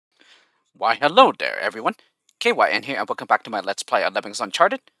Why, hello there, everyone. KYN here, and welcome back to my Let's Play of Lemmings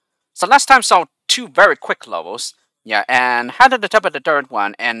Uncharted. So last time saw two very quick levels, yeah, and had to attempt at the third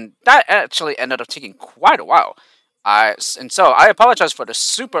one, and that actually ended up taking quite a while. So I apologize for the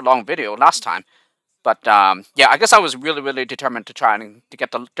super long video last time, but yeah, I guess I was really determined to try to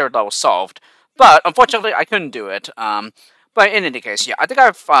get the third level solved, but unfortunately I couldn't do it. But in any case, yeah, I think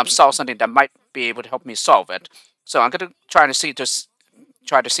I've solved something that might be able to help me solve it. So I'm gonna try to see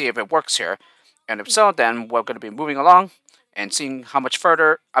if it works here. And if so, then we're going to be moving along and seeing how much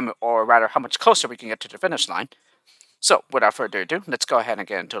further, or rather, how much closer we can get to the finish line. So, without further ado, let's go ahead and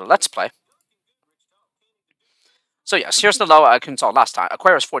get into the Let's Play. So yes, here's the level I installed last time.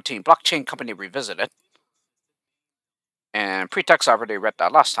 Aquarius 14, Blockchain Company Revisited. And pretext, I already read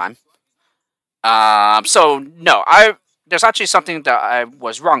that last time. So, no, there's actually something that I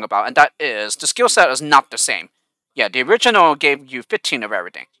was wrong about, and that is, the skill set is not the same. Yeah, the original gave you 15 of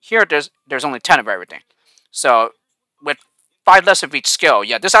everything. Here, there's only 10 of everything. So, with 5 less of each skill,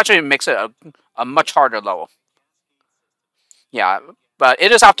 yeah, this actually makes it a much harder level. Yeah, but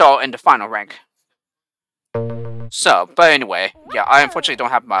it is after all in the final rank. So, but anyway, yeah, I unfortunately don't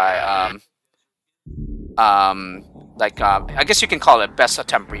have my, I guess you can call it best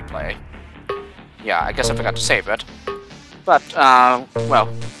attempt replay. Yeah, I guess I forgot to save it. But, well,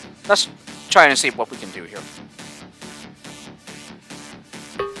 let's try and see what we can do here.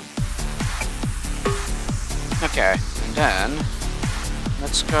 Okay, and then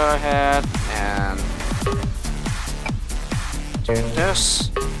let's go ahead and do this,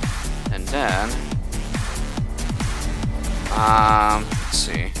 and then let's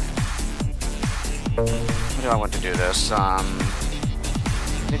see. How do I want to do this? I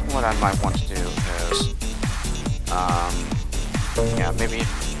think what I might want to do is yeah, maybe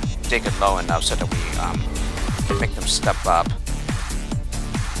dig it low enough so that we can make them step up.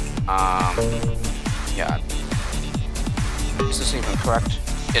 Yeah. Is this even correct?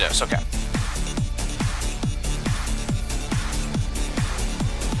 It is, okay.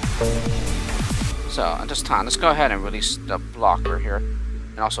 So, at this time, let's go ahead and release the blocker here,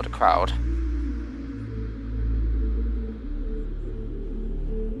 and also the crowd.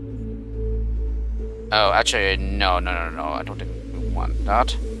 Oh, actually, no, I don't think we want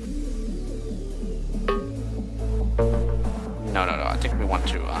that. No, I think we want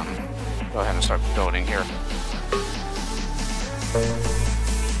to, go ahead and start building here.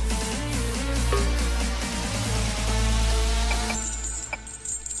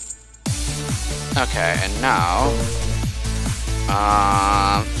 Okay, and now,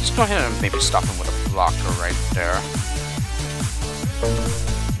 let's go ahead and maybe stop him with a blocker right there.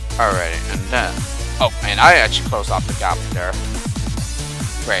 Alrighty, and then, oh, and I actually closed off the gap there.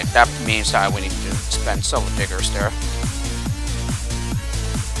 Great, that means that we need to spend silver diggers there.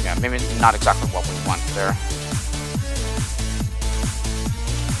 Yeah, maybe not exactly what we want there.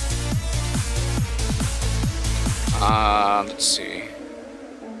 Let's see.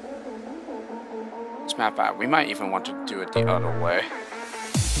 As a matter of fact, we might even want to do it the other way.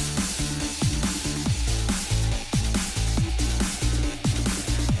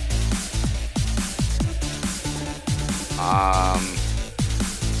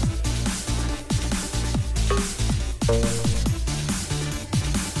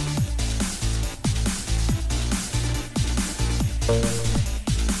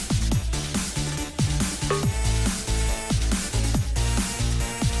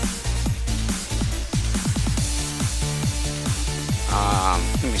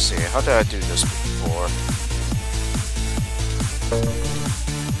 Let me see, how did I do this before?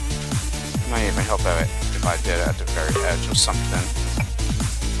 Might even help out if I did it at the very edge or something.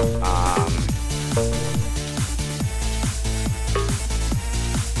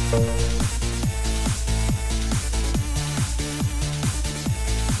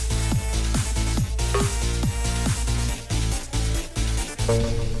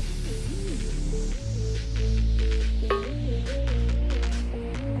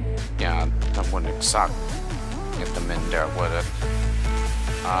 Yeah, that wouldn't exactly get them in there, would it?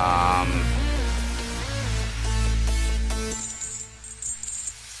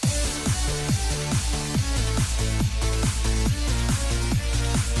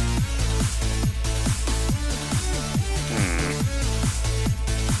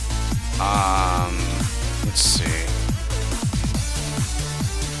 Let's see.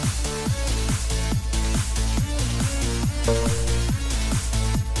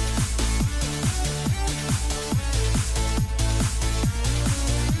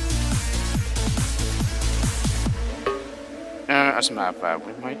 As a matter of fact,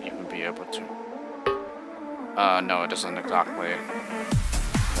 we might even be able to. No, it doesn't exactly.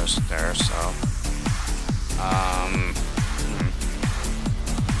 goes there, so...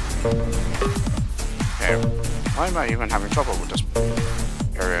 Okay, why am I even having trouble with this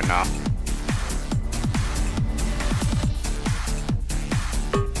area now?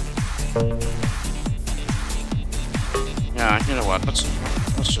 Yeah, you know what, let's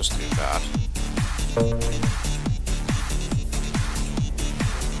just do that.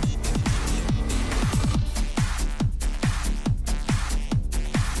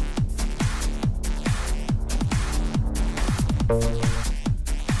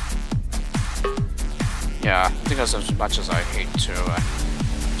 Yeah, I think that's as much as I hate to.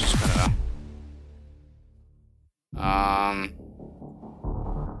 I'm just gonna...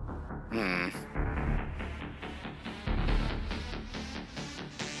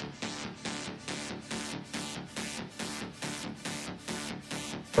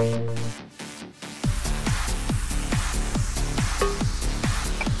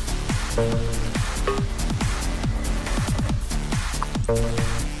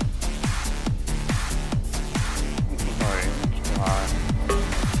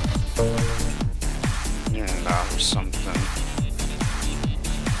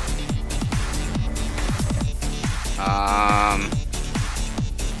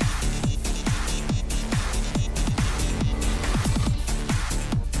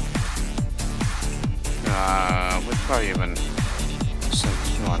 we'd probably even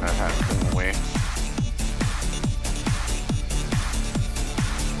send one ahead, couldn't we?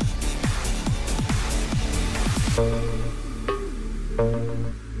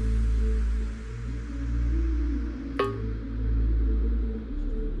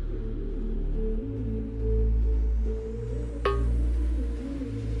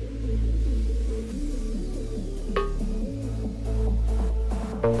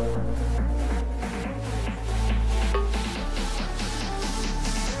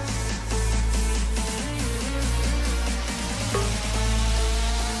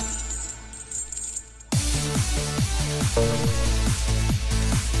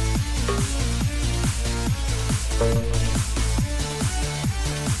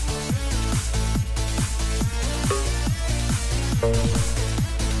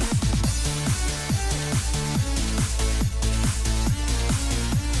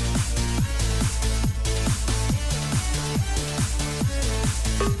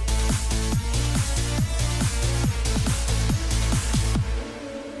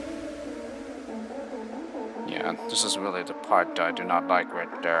 Yeah, this is really the part that I do not like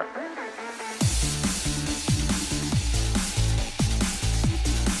right there.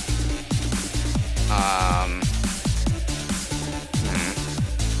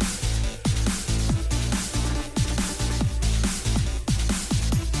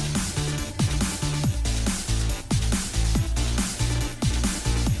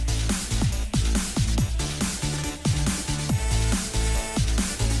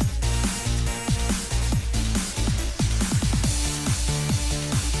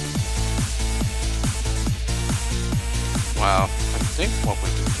 Well, I think what we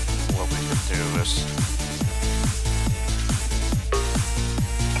could do is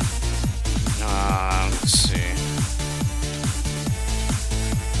let's see.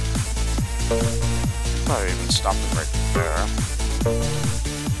 Probably even stop it right there.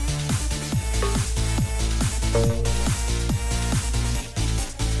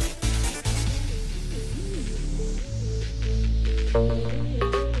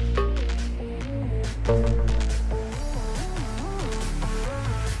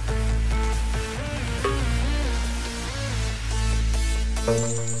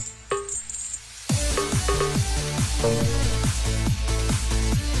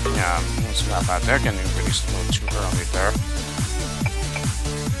 Yeah, it's not bad. They're getting released a little too early there.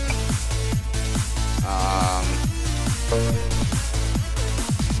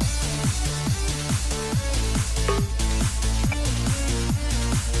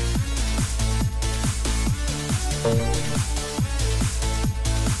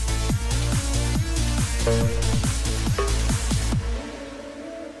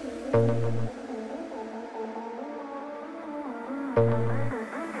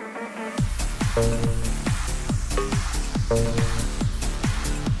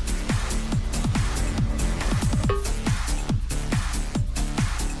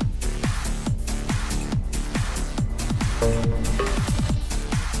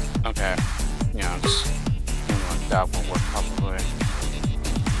 Okay, yeah, it's something like that will work probably.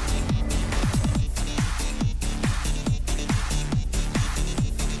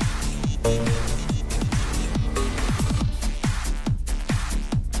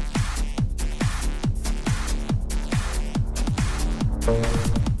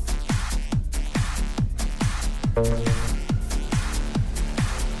 Yeah,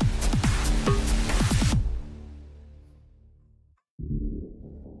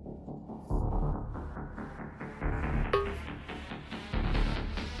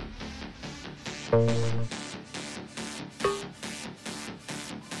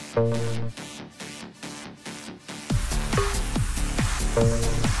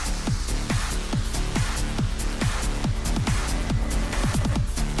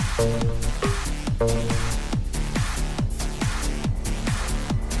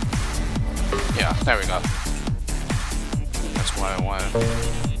 there we go. That's what I wanted to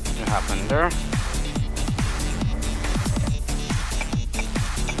happen there.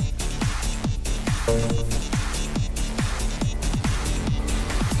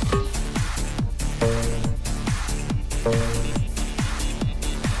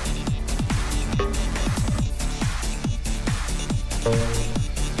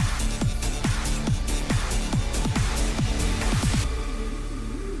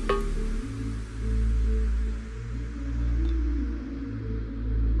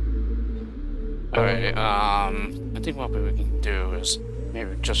 Alright, I think what we can do is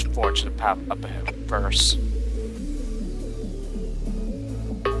maybe just forge the path up ahead first.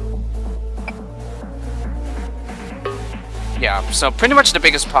 Yeah, so pretty much the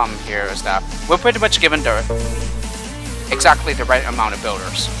biggest problem here is that we're pretty much given exactly the right amount of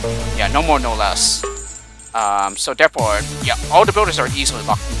builders. Yeah, no more, no less. So therefore, yeah, all the builders are easily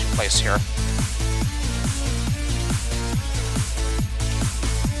locked into place here.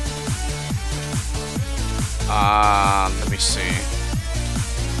 Let me see.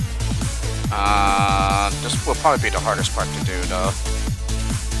 This will probably be the hardest part to do, though.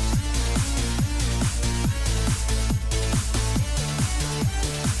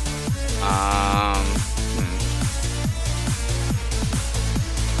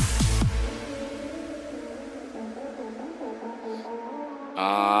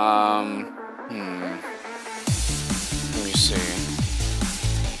 Let me see.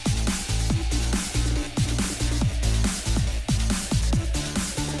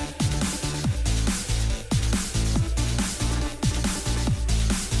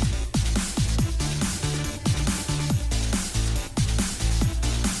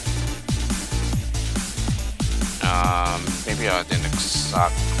 Maybe I didn't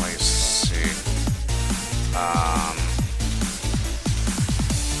exactly see.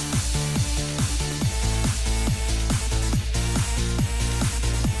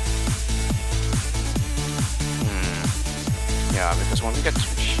 Yeah, because when we get to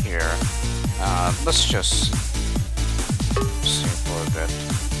here, let's just see for a bit.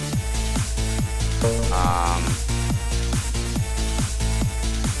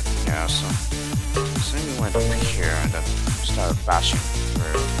 Yeah, so we went up here and then started bashing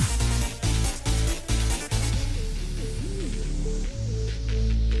through.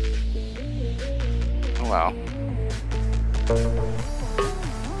 Oh wow.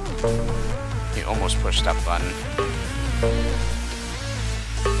 He almost pushed that button.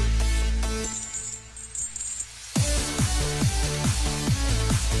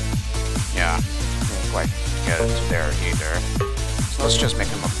 Yeah, didn't quite get it to there either. So let's just make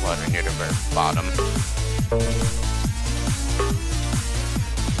him a flutter near the very bottom.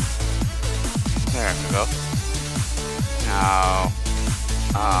 There we go. Now,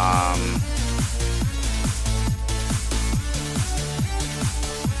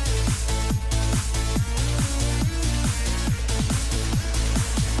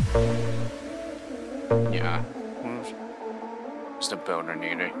 yeah. What's the builder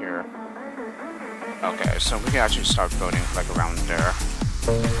needed here? Okay, so we can actually start building like around there.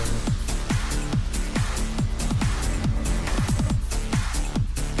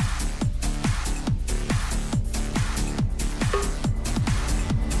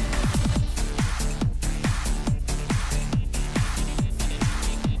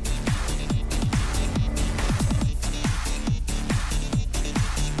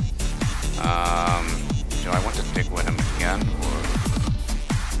 Do I want to dig with him again, or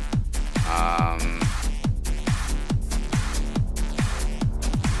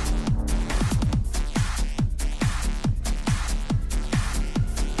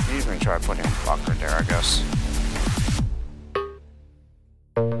even try putting a blocker there, I guess.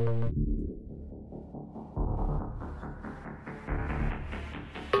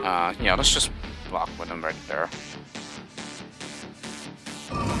 Yeah, let's just block with him right there.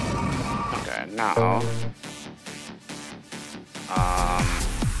 Okay, now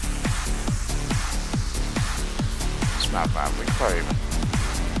it's not bad. We could probably even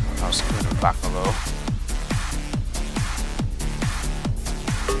I'll scoot him back a little.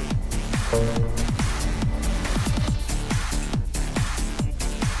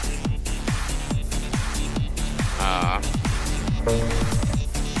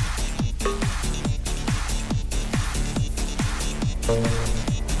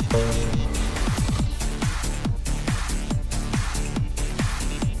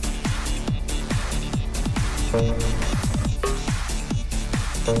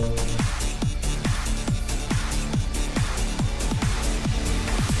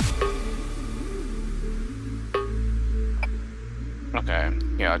 Okay,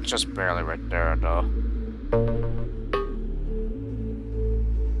 yeah, just barely right there, though.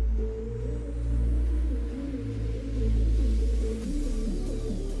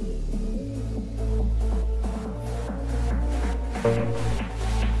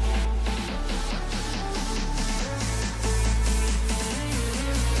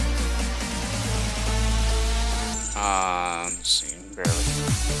 Let's see, barely.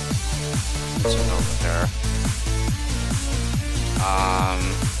 It's over there.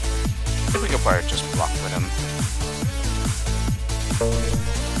 I think we could probably just block with him.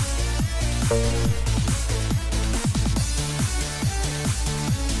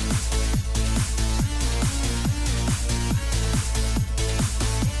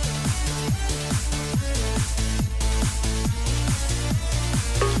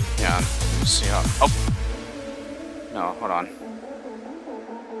 Yeah, let's see how. Oh! No, hold on.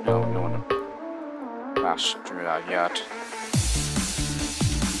 No, no one bash through that yet.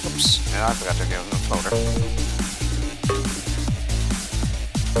 Oops, and I forgot to give him the floater.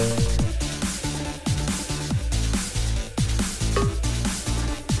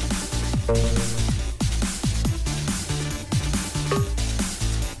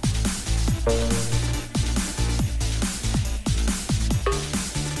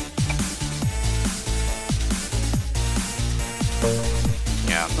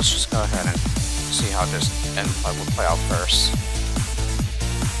 Yeah, let's just go ahead and see how this end fight will play out first.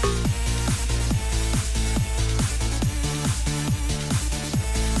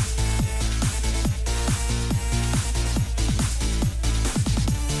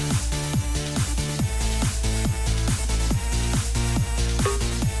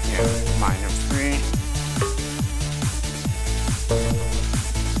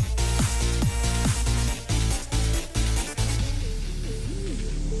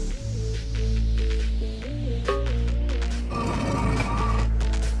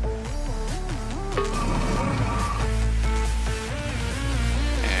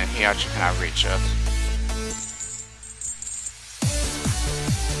 He actually cannot reach it.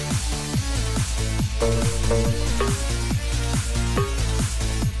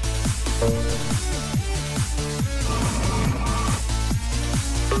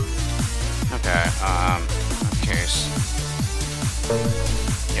 Okay, in case.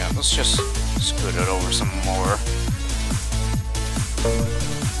 Yeah, let's just scoot it over some more.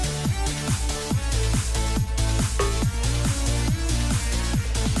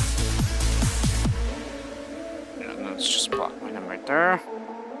 Let's just block my name right there.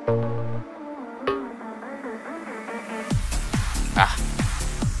 Ah.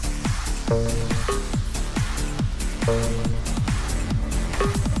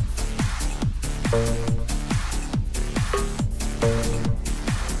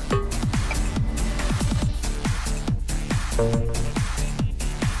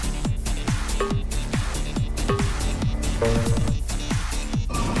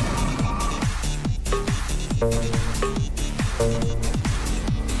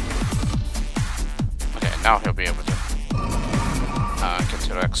 Now he'll be able to get to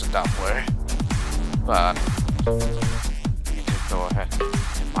the exit that way, but I need to go ahead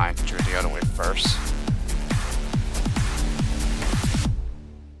and mine through the other way first.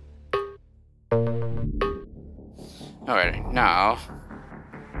 Alright, now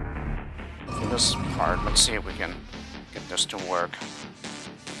for this part, let's see if we can get this to work.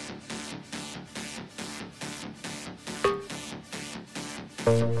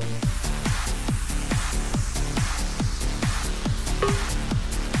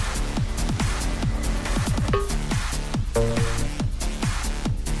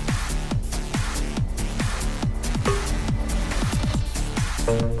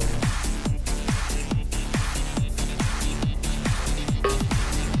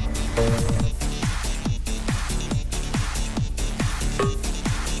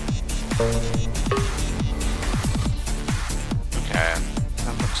 Okay,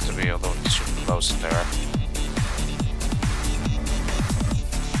 that looks to be a little too close there.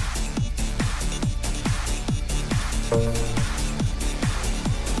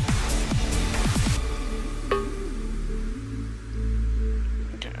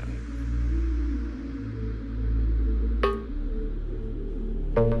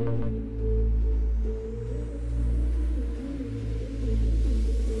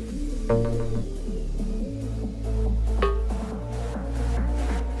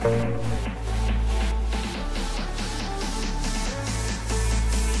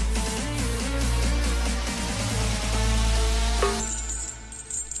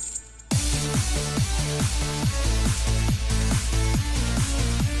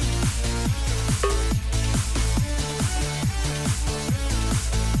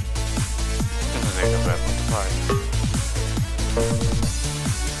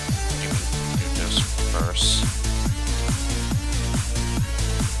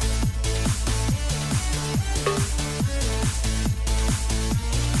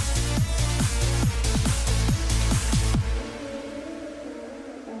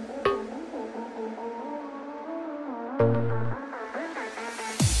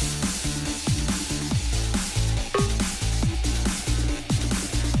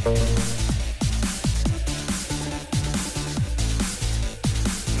 Okay,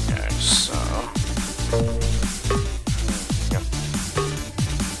 so yep,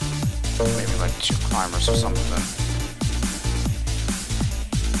 maybe like 2 climbers or something.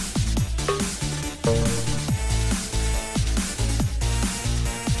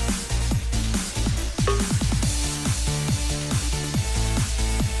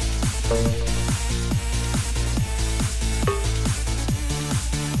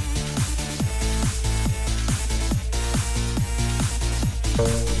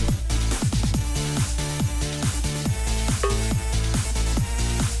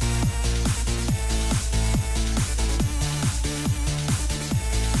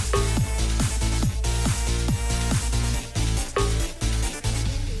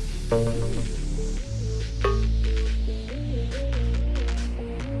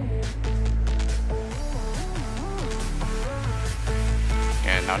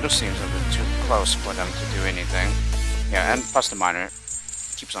 Now this seems a bit too close for them to do anything. Yeah, and plus the miner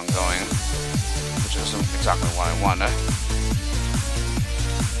keeps on going, which isn't exactly what I wanted.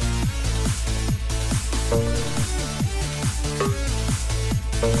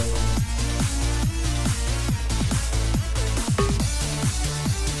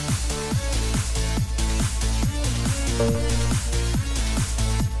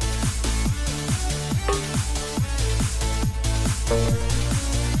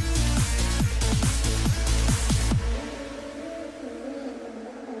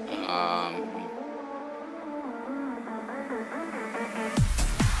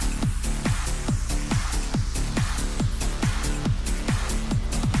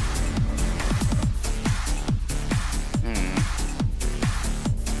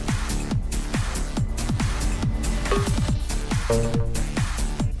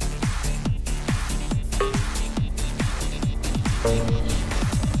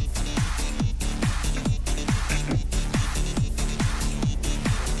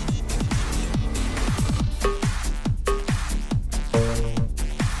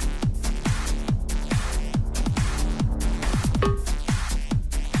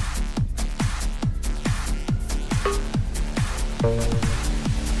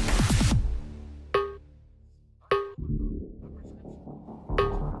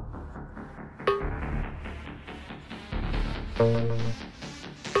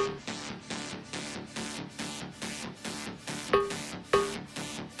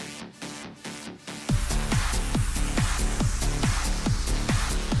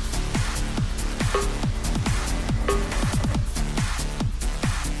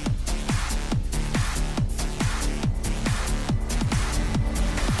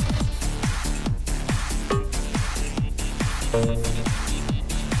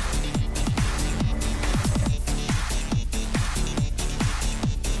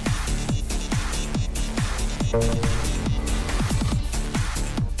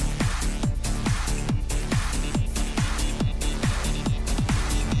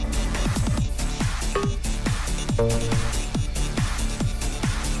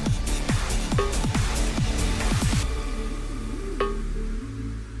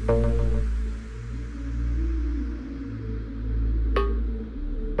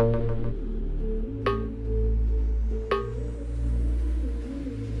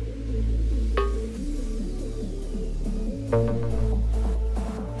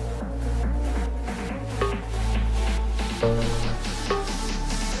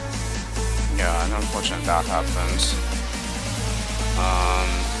 Yeah, and unfortunately that happens.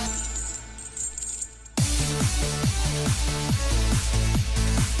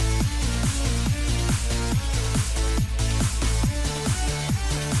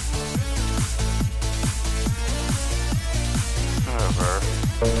 However,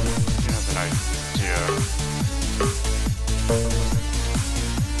 you have an idea.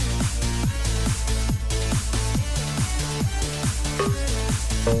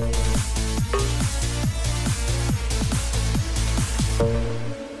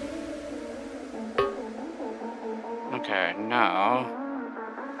 Okay, now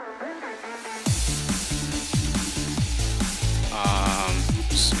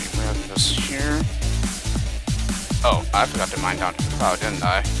let's see, we have this here. Oh, I forgot to mine down to the cloud, didn't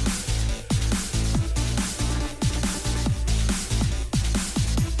I?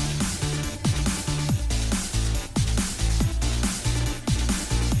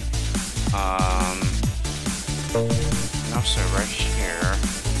 And also right here.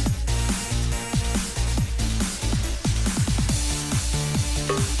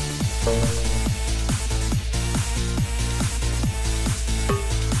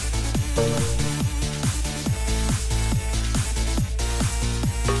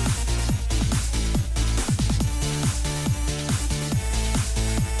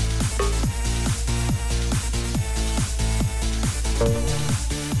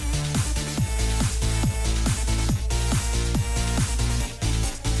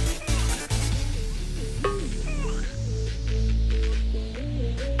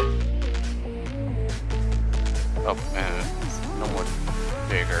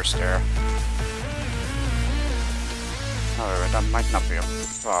 diggers there. However, that might not be a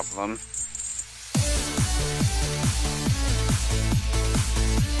problem.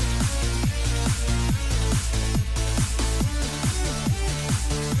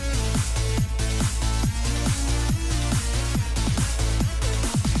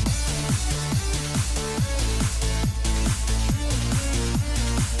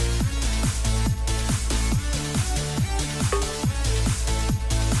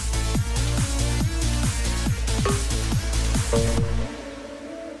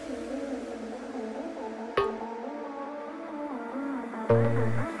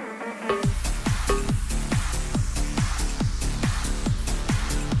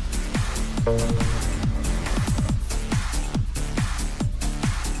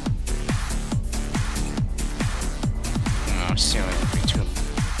 Ceiling would be too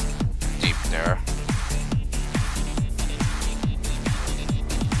deep there.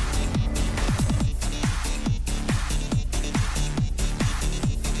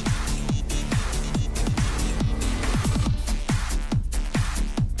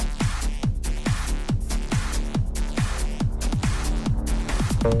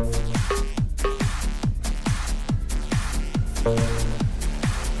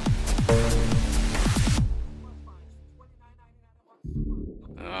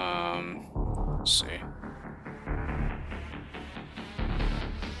 Let's see.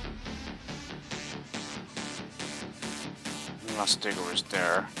 Last digger was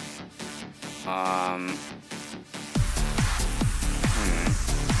there.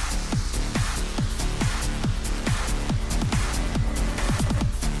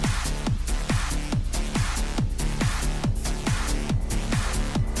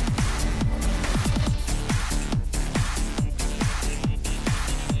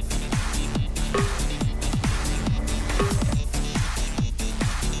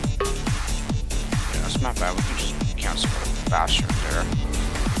 Not bad, we can just cancel the basher there.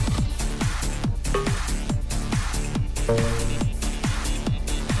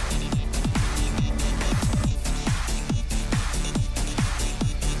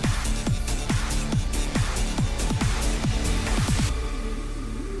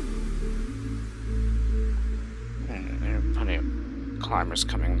 There are plenty of climbers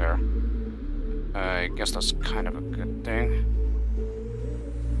coming there. I guess that's kind of a good thing.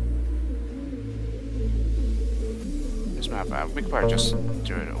 We could probably just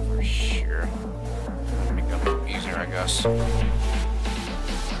do it over here. Make it a little easier, I guess.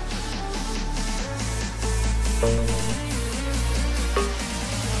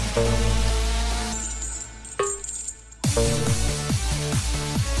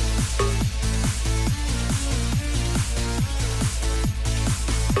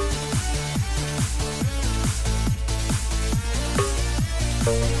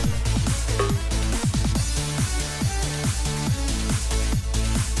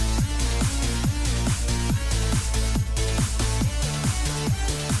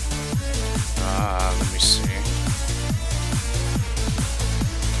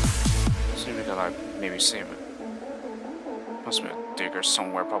 Maybe save it. Must be a digger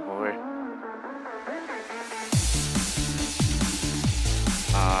somewhere, probably.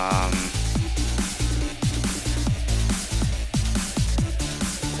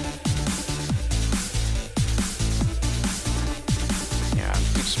 Yeah,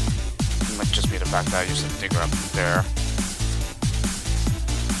 this might just be the fact that I used the digger up there.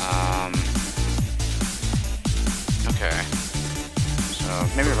 Okay. So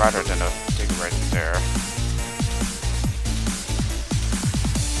maybe rather than a digger right there.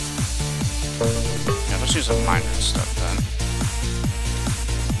 Yeah, let's use a miner instead then.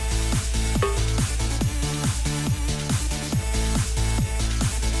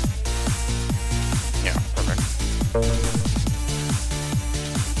 Yeah, perfect.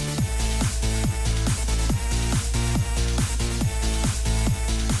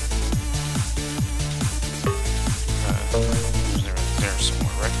 Usually right there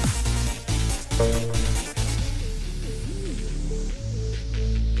somewhere, right?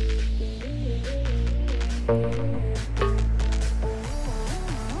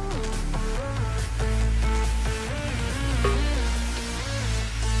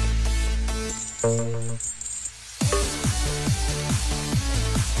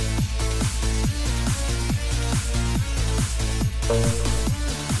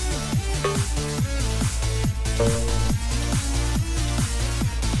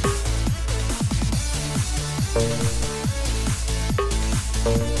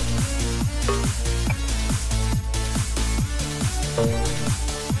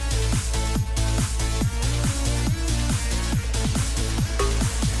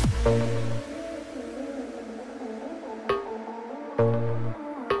 It's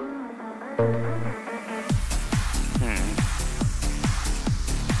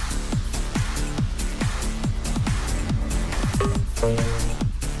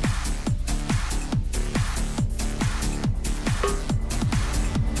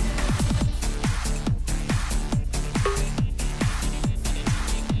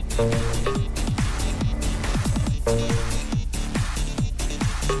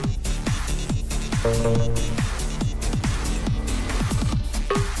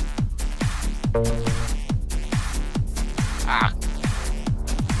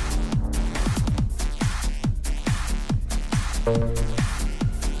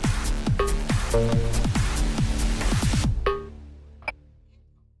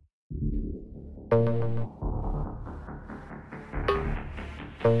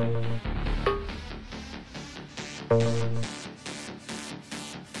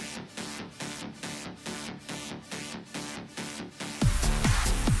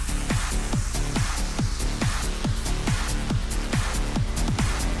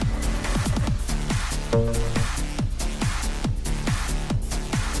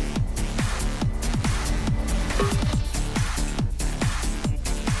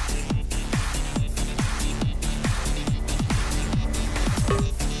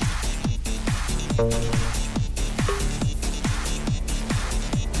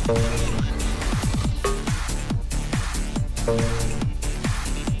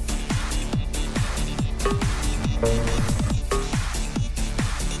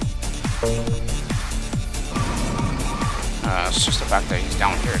just the fact that he's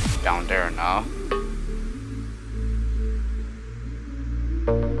down there now.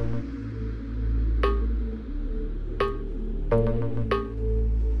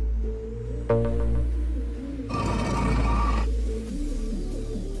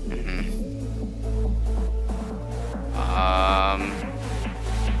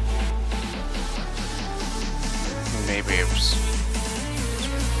 Maybe it was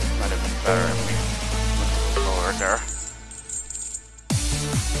might have been better if we went lower there.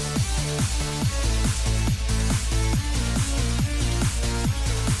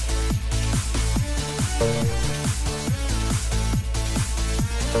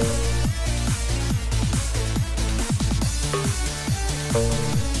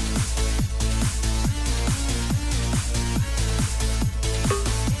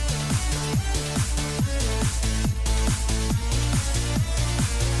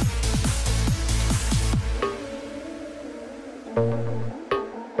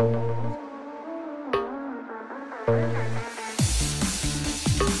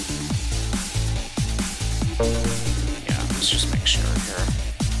 Yeah, let's just make sure here.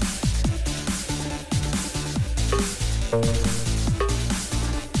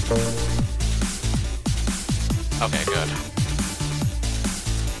 Okay, good.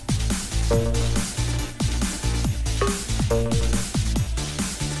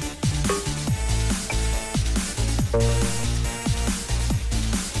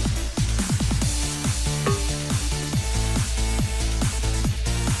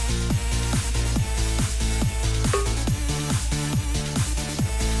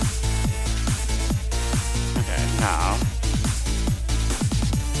 Okay, now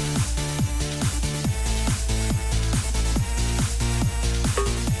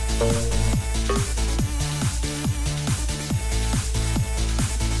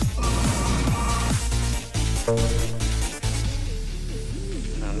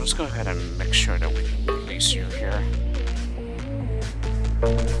let's go ahead and make sure that we can release you here.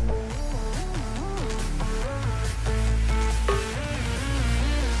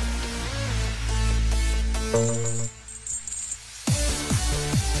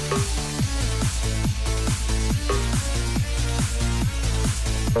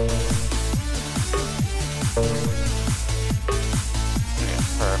 Yeah,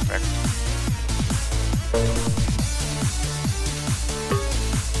 perfect.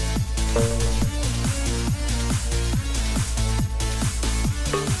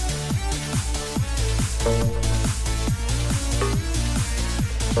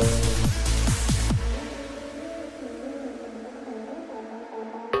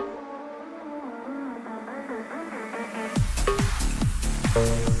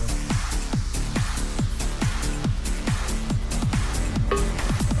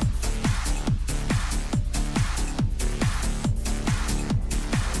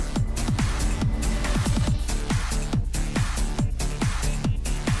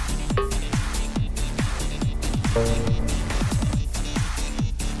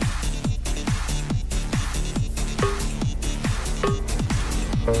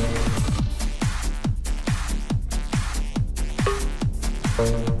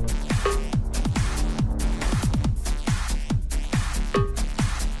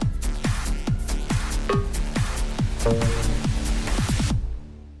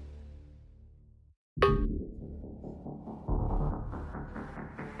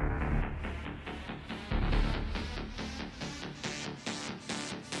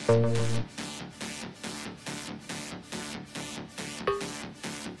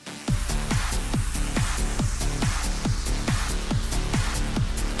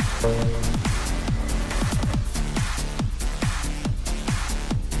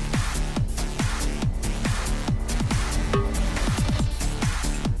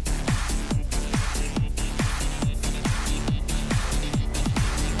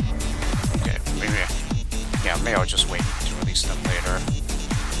 Okay, maybe. Yeah, maybe I'll just wait to release them later.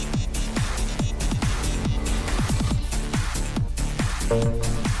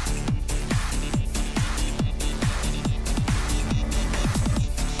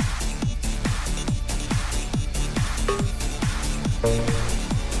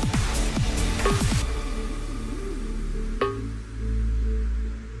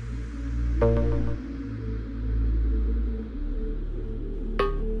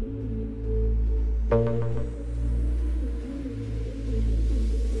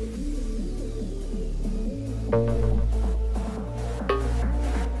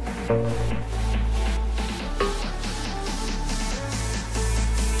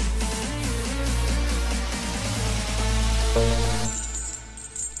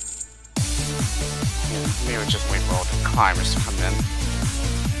 Maybe we'll just wait for all the climbers to come in.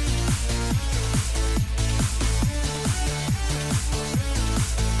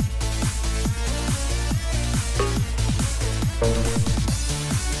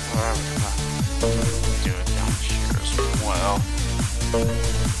 Do it down here as well.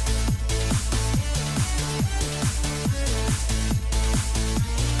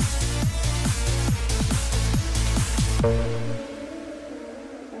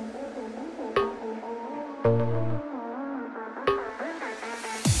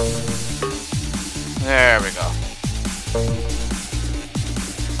 There we go.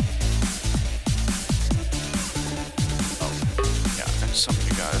 Oh, yeah, and some of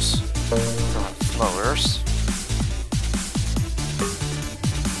you guys don't have floaters.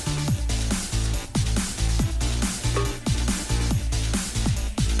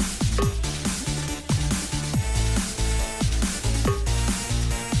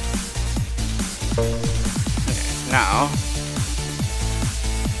 Okay, now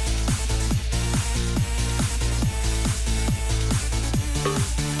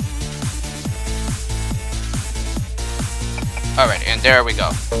alright, and there we go.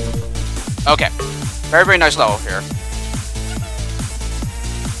 Okay. Very, very nice level here.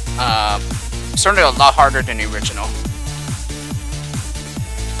 Certainly a lot harder than the original.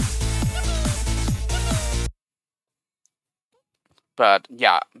 But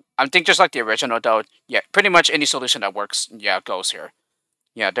yeah, I think just like the original though, yeah, pretty much any solution that works, yeah, goes here.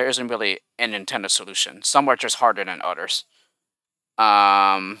 Yeah, there isn't really an intended solution. Some are just harder than others.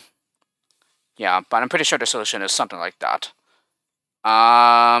 Yeah, but I'm pretty sure the solution is something like that.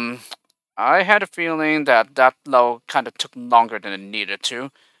 I had a feeling that that level kind of took longer than it needed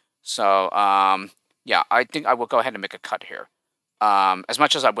to. So, yeah, I think I will go ahead and make a cut here. As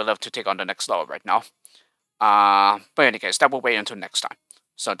much as I would love to take on the next level right now. But in any case, that will wait until next time.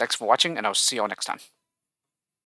 So thanks for watching, and I'll see you all next time.